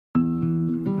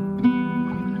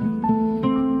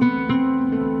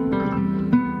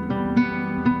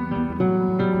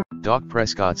Dak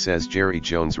Prescott says Jerry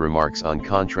Jones' remarks on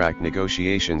contract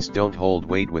negotiations don't hold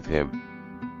weight with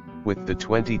him. With the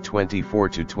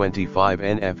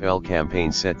 2024-25 NFL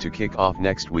campaign set to kick off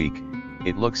next week,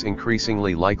 it looks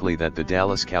increasingly likely that the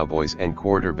Dallas Cowboys and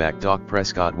quarterback Dak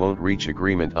Prescott won't reach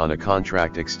agreement on a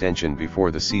contract extension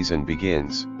before the season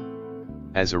begins.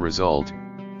 As a result,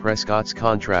 Prescott's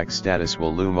contract status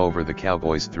will loom over the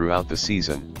Cowboys throughout the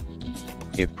season.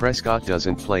 If Prescott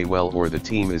doesn't play well or the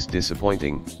team is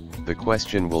disappointing, the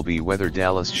question will be whether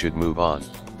Dallas should move on.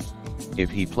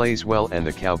 If he plays well and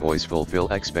the Cowboys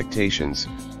fulfill expectations,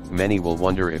 many will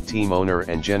wonder if team owner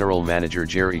and general manager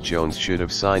Jerry Jones should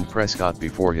have signed Prescott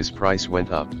before his price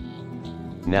went up.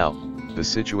 Now, the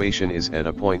situation is at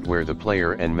a point where the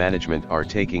player and management are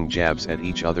taking jabs at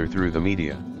each other through the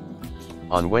media.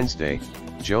 On Wednesday,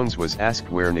 Jones was asked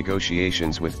where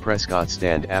negotiations with Prescott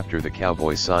stand after the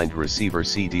Cowboys signed receiver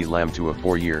CeeDee Lamb to a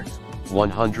 4-year,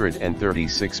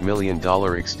 $136 million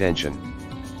extension.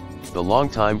 The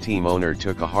longtime team owner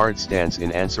took a hard stance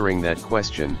in answering that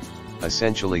question,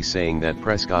 essentially saying that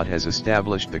Prescott has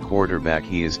established the quarterback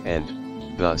he is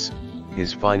and, thus,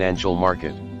 his financial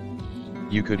market.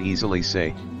 You could easily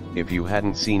say, if you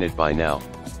hadn't seen it by now,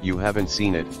 you haven't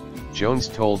seen it, Jones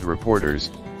told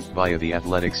reporters, via The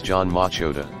Athletic's John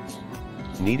Machota.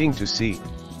 Needing to see,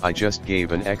 I just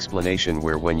gave an explanation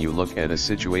where when you look at a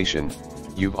situation,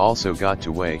 you've also got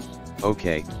to weigh,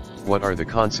 okay, what are the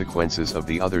consequences of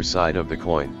the other side of the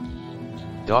coin?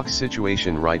 Dak's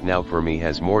situation right now for me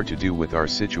has more to do with our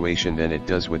situation than it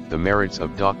does with the merits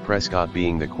of Dak Prescott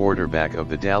being the quarterback of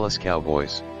the Dallas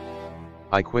Cowboys.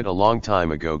 I quit a long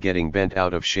time ago getting bent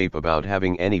out of shape about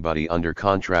having anybody under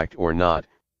contract or not,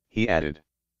 he added.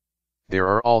 There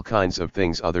are all kinds of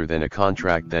things other than a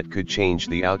contract that could change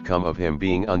the outcome of him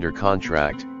being under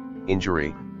contract: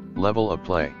 injury, level of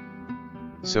play.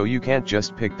 So you can't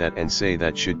just pick that and say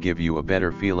that should give you a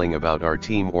better feeling about our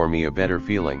team or me a better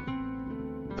feeling.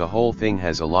 The whole thing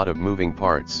has a lot of moving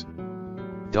parts.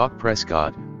 Dak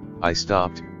Prescott, I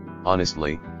stopped,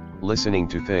 honestly, listening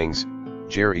to things,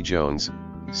 Jerry Jones,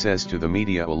 says to the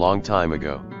media a long time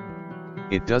ago.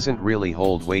 It doesn't really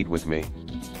hold weight with me.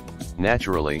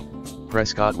 Naturally,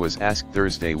 Prescott was asked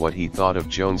Thursday what he thought of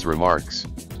Jones' remarks.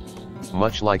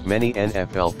 Much like many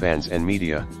NFL fans and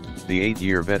media, the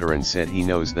 8-year veteran said he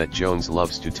knows that Jones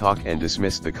loves to talk and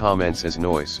dismissed the comments as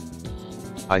noise.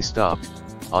 I stopped,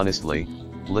 honestly,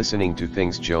 listening to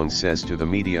things Jones says to the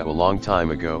media a long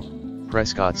time ago,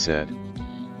 Prescott said.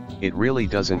 It really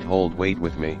doesn't hold weight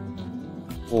with me.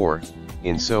 Or,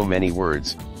 in so many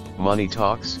words, money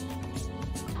talks?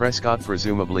 Prescott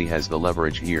presumably has the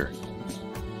leverage here.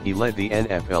 He led the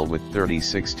NFL with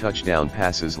 36 touchdown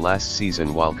passes last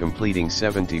season while completing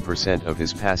 70% of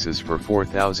his passes for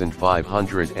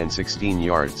 4,516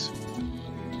 yards.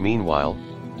 Meanwhile,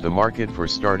 the market for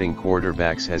starting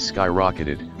quarterbacks has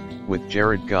skyrocketed, with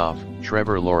Jared Goff,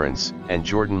 Trevor Lawrence, and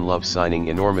Jordan Love signing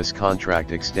enormous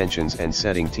contract extensions and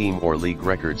setting team or league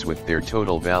records with their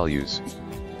total values.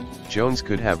 Jones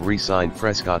could have re-signed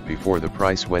Prescott before the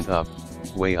price went up,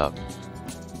 way up.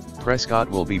 Prescott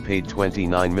will be paid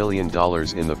 $29 million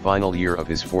in the final year of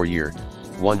his 4-year,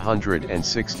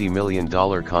 $160 million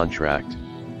contract.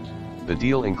 The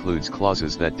deal includes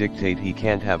clauses that dictate he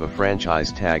can't have a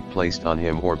franchise tag placed on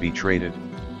him or be traded.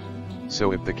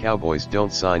 So if the Cowboys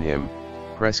don't sign him,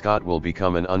 Prescott will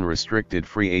become an unrestricted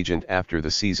free agent after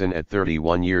the season at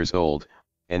 31 years old,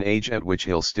 an age at which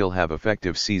he'll still have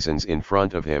effective seasons in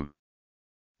front of him.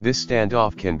 This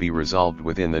standoff can be resolved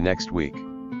within the next week.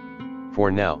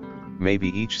 For now, maybe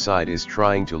each side is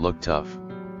trying to look tough.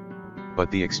 But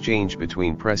the exchange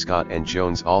between Prescott and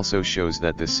Jones also shows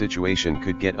that the situation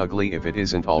could get ugly if it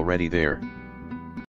isn't already there.